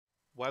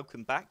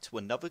welcome back to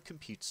another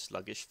Computer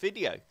Sluggish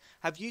video.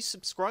 Have you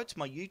subscribed to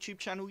my YouTube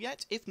channel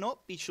yet? If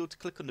not, be sure to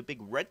click on the big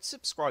red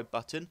subscribe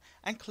button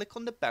and click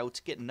on the bell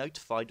to get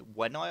notified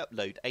when I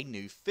upload a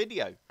new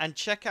video. And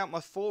check out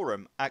my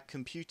forum at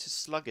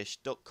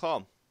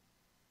computersluggish.com.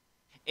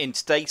 In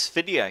today's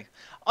video,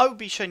 I will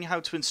be showing you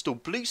how to install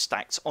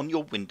BlueStacks on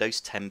your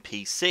Windows 10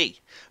 PC.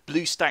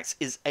 BlueStacks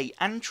is an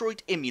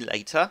Android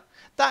emulator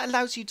that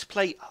allows you to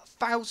play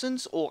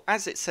thousands, or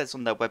as it says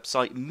on their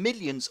website,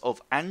 millions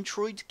of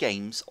Android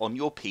games on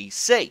your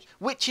PC,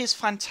 which is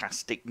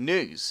fantastic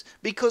news,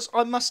 because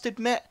I must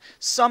admit,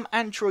 some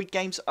Android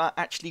games are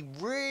actually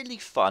really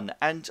fun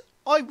and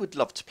I would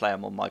love to play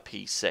them on my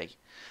PC.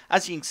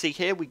 As you can see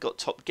here, we've got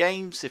top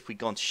games. If we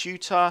go on to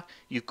shooter,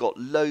 you've got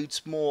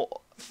loads more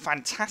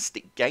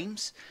fantastic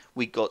games.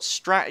 We've got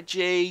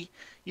strategy.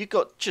 You've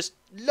got just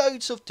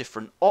loads of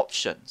different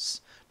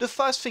options. The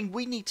first thing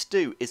we need to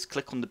do is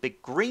click on the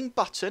big green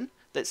button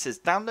that says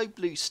download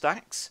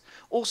BlueStacks.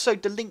 Also,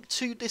 the link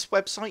to this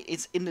website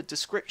is in the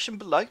description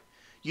below.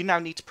 You now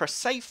need to press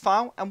save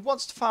file, and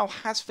once the file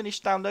has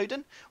finished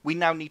downloading, we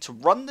now need to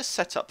run the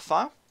setup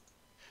file.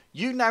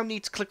 You now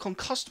need to click on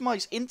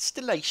customize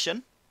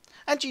installation.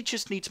 And you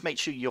just need to make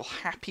sure you're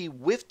happy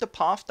with the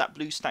path that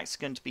BlueStacks is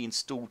going to be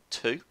installed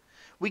to.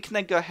 We can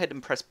then go ahead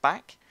and press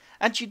back.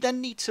 And you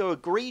then need to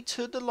agree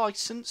to the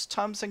license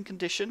terms and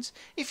conditions.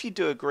 If you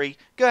do agree,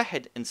 go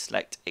ahead and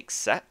select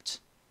accept.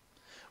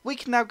 We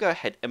can now go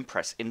ahead and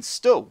press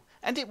install.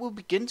 And it will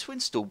begin to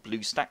install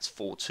BlueStacks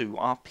to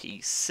our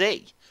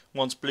PC.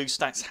 Once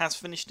BlueStacks has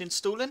finished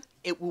installing,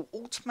 it will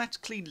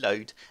automatically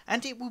load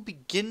and it will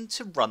begin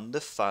to run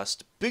the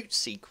first boot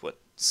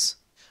sequence.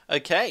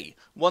 Okay,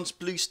 once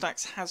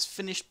BlueStacks has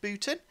finished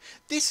booting,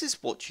 this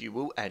is what you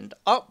will end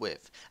up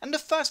with. And the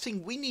first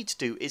thing we need to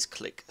do is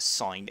click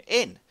sign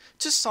in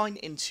to sign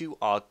into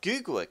our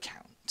Google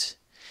account.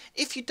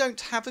 If you don't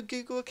have a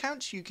Google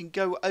account, you can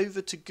go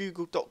over to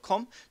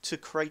google.com to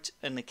create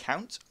an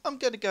account. I'm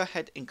going to go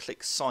ahead and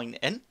click sign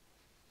in.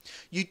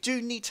 You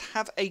do need to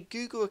have a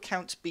Google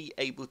account to be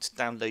able to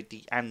download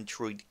the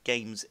Android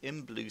games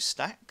in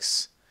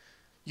BlueStacks.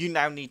 You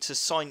now need to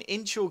sign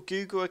into your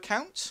Google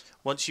account.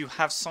 Once you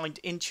have signed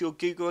into your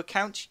Google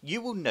account, you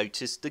will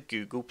notice the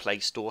Google Play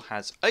Store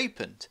has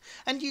opened.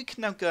 And you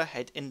can now go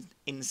ahead and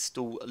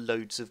install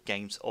loads of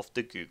games off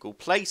the Google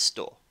Play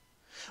Store.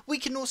 We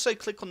can also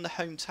click on the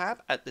Home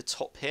tab at the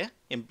top here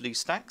in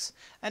BlueStacks.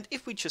 And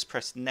if we just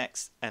press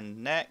next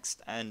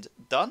and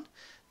done,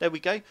 there we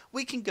go,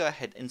 we can go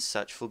ahead and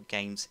search for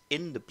games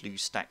in the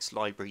BlueStacks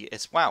library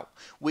as well,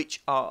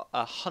 which are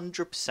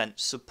 100%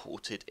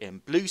 supported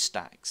in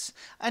BlueStacks.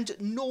 And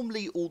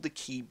normally all the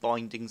key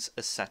bindings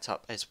are set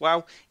up as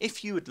well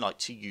if you would like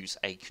to use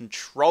a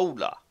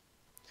controller.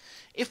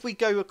 If we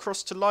go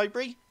across to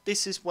library,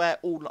 this is where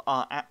all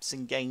our apps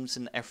and games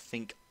and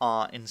everything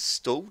are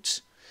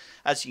installed.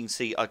 As you can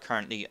see, I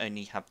currently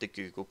only have the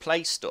Google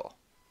Play Store.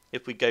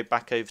 If we go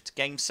back over to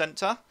Game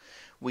Center,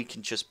 we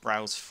can just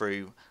browse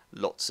through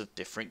lots of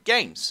different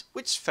games,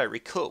 which is very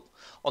cool.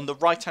 On the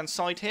right hand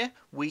side here,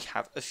 we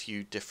have a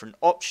few different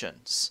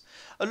options.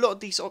 A lot of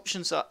these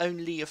options are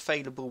only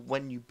available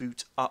when you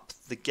boot up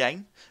the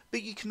game,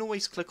 but you can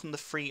always click on the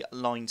three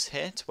lines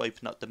here to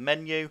open up the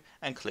menu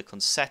and click on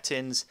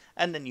settings,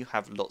 and then you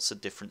have lots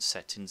of different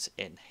settings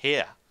in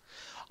here.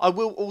 I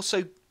will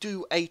also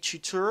do a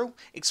tutorial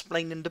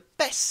explaining the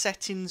best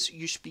settings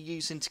you should be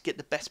using to get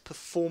the best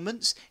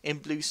performance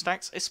in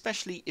BlueStacks,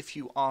 especially if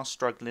you are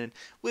struggling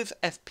with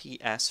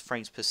FPS,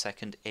 frames per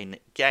second in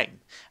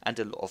game, and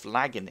a lot of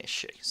lagging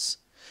issues.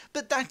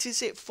 But that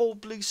is it for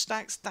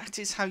BlueStacks. That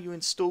is how you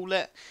install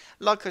it.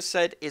 Like I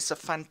said, it's a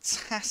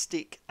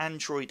fantastic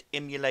Android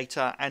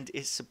emulator and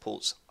it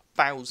supports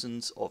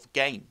thousands of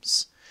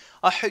games.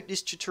 I hope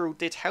this tutorial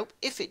did help.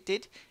 If it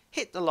did,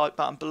 hit the like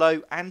button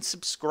below and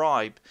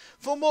subscribe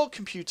for more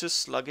Computer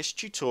Sluggish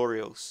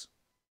tutorials.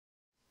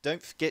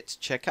 Don't forget to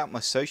check out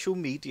my social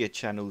media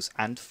channels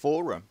and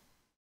forum.